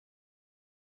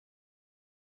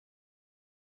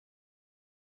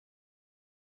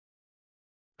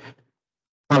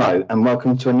Hello and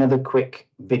welcome to another quick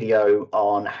video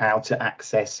on how to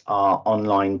access our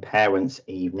online parents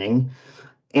evening.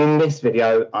 In this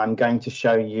video, I'm going to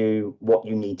show you what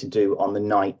you need to do on the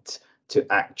night to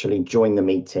actually join the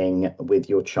meeting with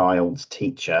your child's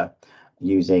teacher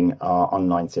using our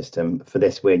online system. For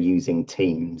this, we're using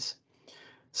Teams.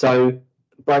 So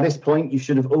by this point, you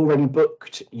should have already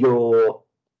booked your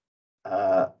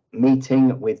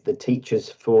meeting with the teachers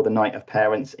for the night of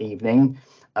parents evening.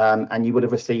 And you would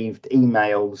have received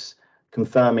emails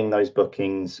confirming those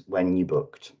bookings when you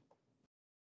booked.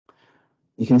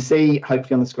 You can see,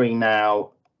 hopefully on the screen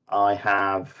now, I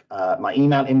have my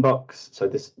email inbox. So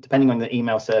this, depending on the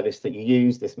email service that you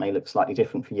use, this may look slightly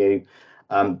different for you.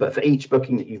 But for each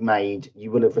booking that you've made, you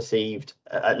will have received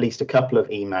at least a couple of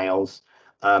emails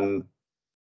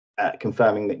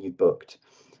confirming that you've booked.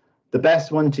 The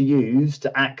best one to use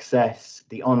to access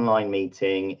the online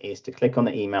meeting is to click on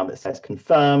the email that says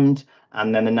confirmed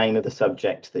and then the name of the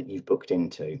subject that you've booked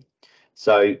into.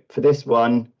 So for this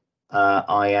one,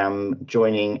 I am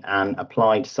joining an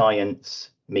applied science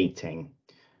meeting.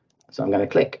 So I'm going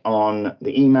to click on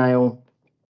the email.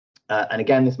 And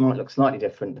again, this might look slightly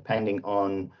different depending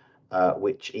on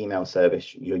which email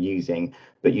service you're using,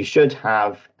 but you should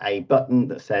have a button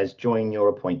that says join your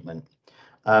appointment.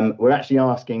 We're actually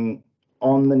asking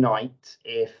on the night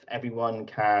if everyone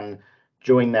can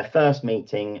join their first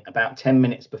meeting about 10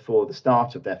 minutes before the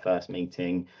start of their first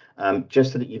meeting,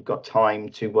 just so that you've got time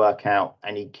to work out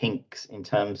any kinks in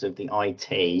terms of the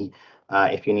IT,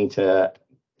 if you need to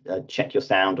check your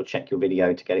sound or check your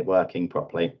video to get it working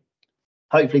properly.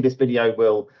 Hopefully this video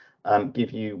will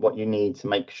give you what you need to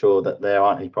make sure that there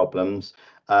aren't any problems.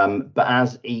 But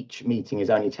as each meeting is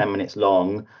only 10 minutes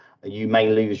long, you may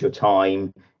lose your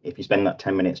time if you spend that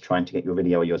 10 minutes trying to get your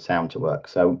video or your sound to work.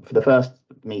 So for the first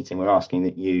meeting, we're asking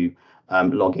that you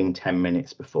log in 10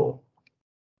 minutes before.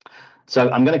 So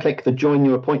I'm going to click the join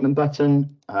your appointment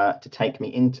button to take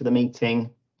me into the meeting.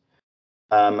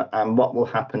 And what will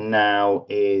happen now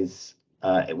is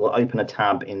it will open a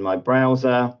tab in my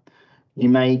browser. You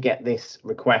may get this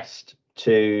request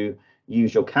to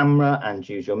use your camera and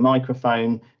use your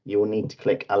microphone. You will need to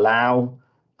click allow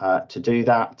to do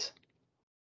that.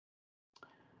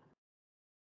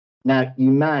 Now, you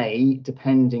may,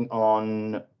 depending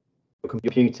on your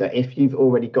computer, if you've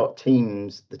already got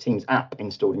Teams, the Teams app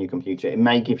installed in your computer, it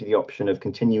may give you the option of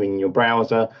continuing in your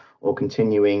browser or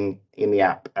continuing in the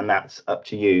app, and that's up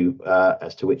to you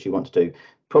as to which you want to do.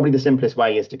 Probably the simplest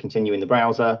way is to continue in the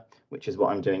browser, which is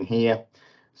what I'm doing here.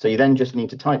 So you then just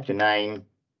need to type your name,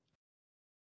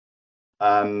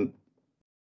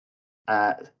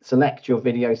 select your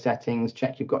video settings,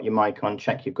 check you've got your mic on,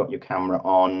 check you've got your camera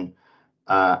on,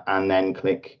 and then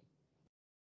click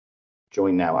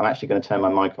join now. I'm actually going to turn my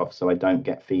mic off so I don't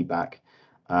get feedback.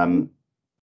 But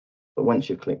once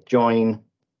you've clicked join,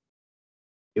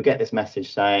 you'll get this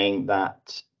message saying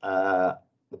that the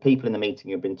people in the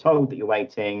meeting have been told that you're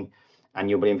waiting and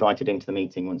you'll be invited into the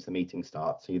meeting once the meeting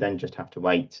starts. So you then just have to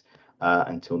wait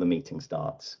until the meeting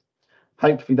starts.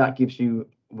 Hopefully that gives you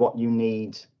what you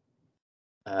need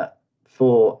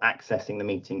for accessing the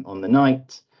meeting on the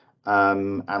night.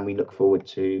 And we look forward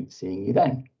to seeing you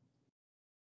then.